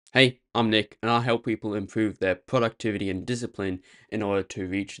Hey, I'm Nick, and I help people improve their productivity and discipline in order to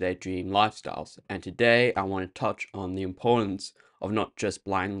reach their dream lifestyles. And today I want to touch on the importance of not just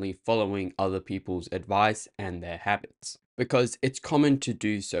blindly following other people's advice and their habits. Because it's common to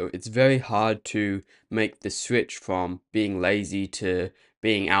do so. It's very hard to make the switch from being lazy to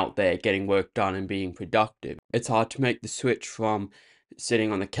being out there, getting work done, and being productive. It's hard to make the switch from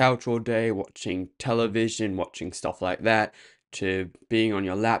sitting on the couch all day, watching television, watching stuff like that to being on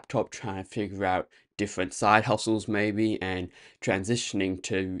your laptop trying to figure out different side hustles maybe and transitioning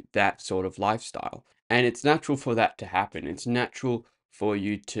to that sort of lifestyle. And it's natural for that to happen. It's natural for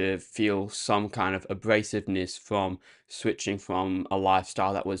you to feel some kind of abrasiveness from switching from a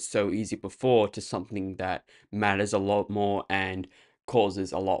lifestyle that was so easy before to something that matters a lot more and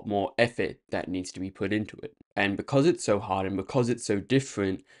causes a lot more effort that needs to be put into it. And because it's so hard and because it's so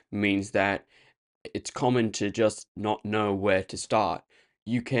different means that it's common to just not know where to start.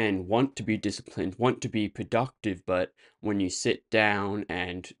 You can want to be disciplined, want to be productive, but when you sit down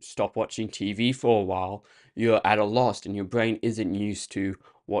and stop watching TV for a while, you're at a loss and your brain isn't used to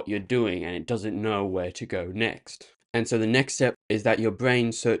what you're doing and it doesn't know where to go next. And so the next step is that your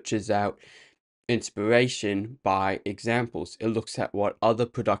brain searches out inspiration by examples. It looks at what other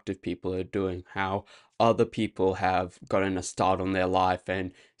productive people are doing, how other people have gotten a start on their life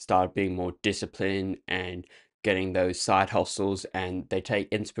and started being more disciplined and getting those side hustles, and they take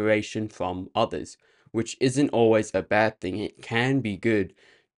inspiration from others, which isn't always a bad thing. It can be good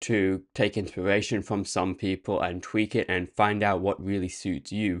to take inspiration from some people and tweak it and find out what really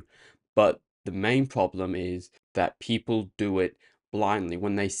suits you. But the main problem is that people do it blindly.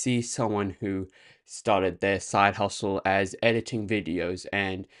 When they see someone who started their side hustle as editing videos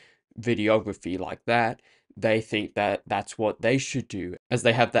and videography like that, they think that that's what they should do, as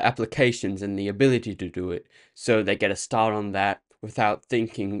they have the applications and the ability to do it. So they get a start on that without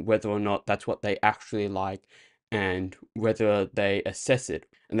thinking whether or not that's what they actually like and whether they assess it.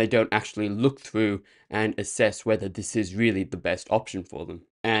 And they don't actually look through and assess whether this is really the best option for them.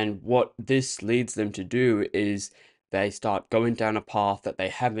 And what this leads them to do is they start going down a path that they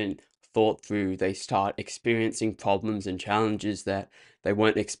haven't thought through. They start experiencing problems and challenges that they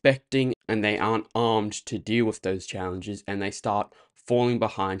weren't expecting, and they aren't armed to deal with those challenges, and they start falling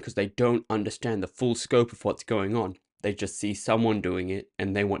behind because they don't understand the full scope of what's going on. They just see someone doing it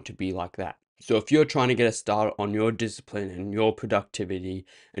and they want to be like that. So if you're trying to get a start on your discipline and your productivity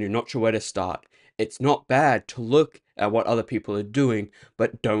and you're not sure where to start, it's not bad to look at what other people are doing,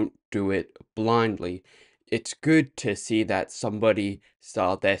 but don't do it blindly. It's good to see that somebody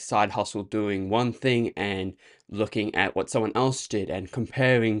started their side hustle doing one thing and looking at what someone else did and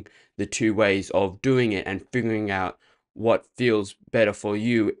comparing the two ways of doing it and figuring out what feels better for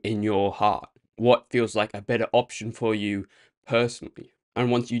you in your heart, what feels like a better option for you personally. And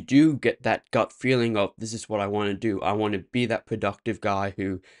once you do get that gut feeling of this is what I want to do, I want to be that productive guy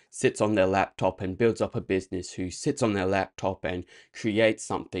who sits on their laptop and builds up a business, who sits on their laptop and creates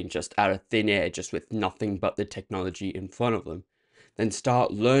something just out of thin air, just with nothing but the technology in front of them, then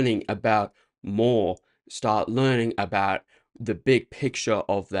start learning about more, start learning about the big picture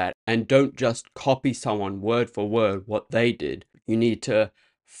of that, and don't just copy someone word for word what they did. You need to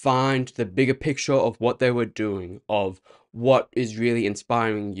find the bigger picture of what they were doing, of what is really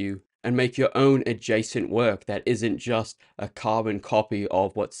inspiring you, and make your own adjacent work that isn't just a carbon copy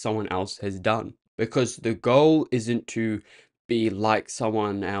of what someone else has done. Because the goal isn't to be like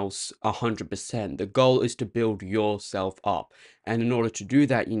someone else 100%. The goal is to build yourself up. And in order to do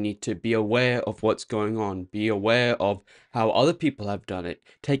that, you need to be aware of what's going on, be aware of how other people have done it,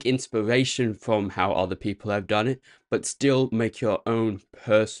 take inspiration from how other people have done it, but still make your own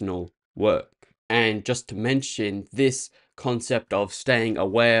personal work. And just to mention, this concept of staying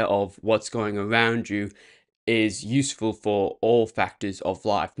aware of what's going around you is useful for all factors of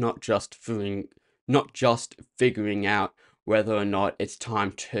life, not just figuring out whether or not it's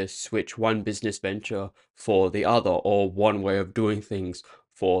time to switch one business venture for the other or one way of doing things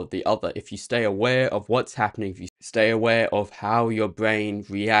for the other. If you stay aware of what's happening, if you stay aware of how your brain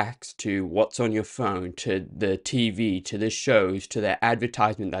reacts to what's on your phone, to the TV, to the shows, to the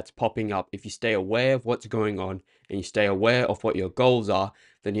advertisement that's popping up, if you stay aware of what's going on and you stay aware of what your goals are,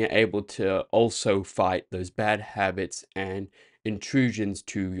 then you're able to also fight those bad habits and intrusions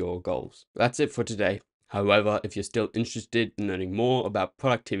to your goals. That's it for today. However, if you're still interested in learning more about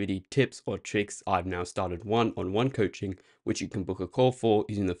productivity tips or tricks, I've now started one-on-one coaching, which you can book a call for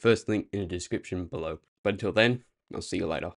using the first link in the description below. But until then, I'll see you later.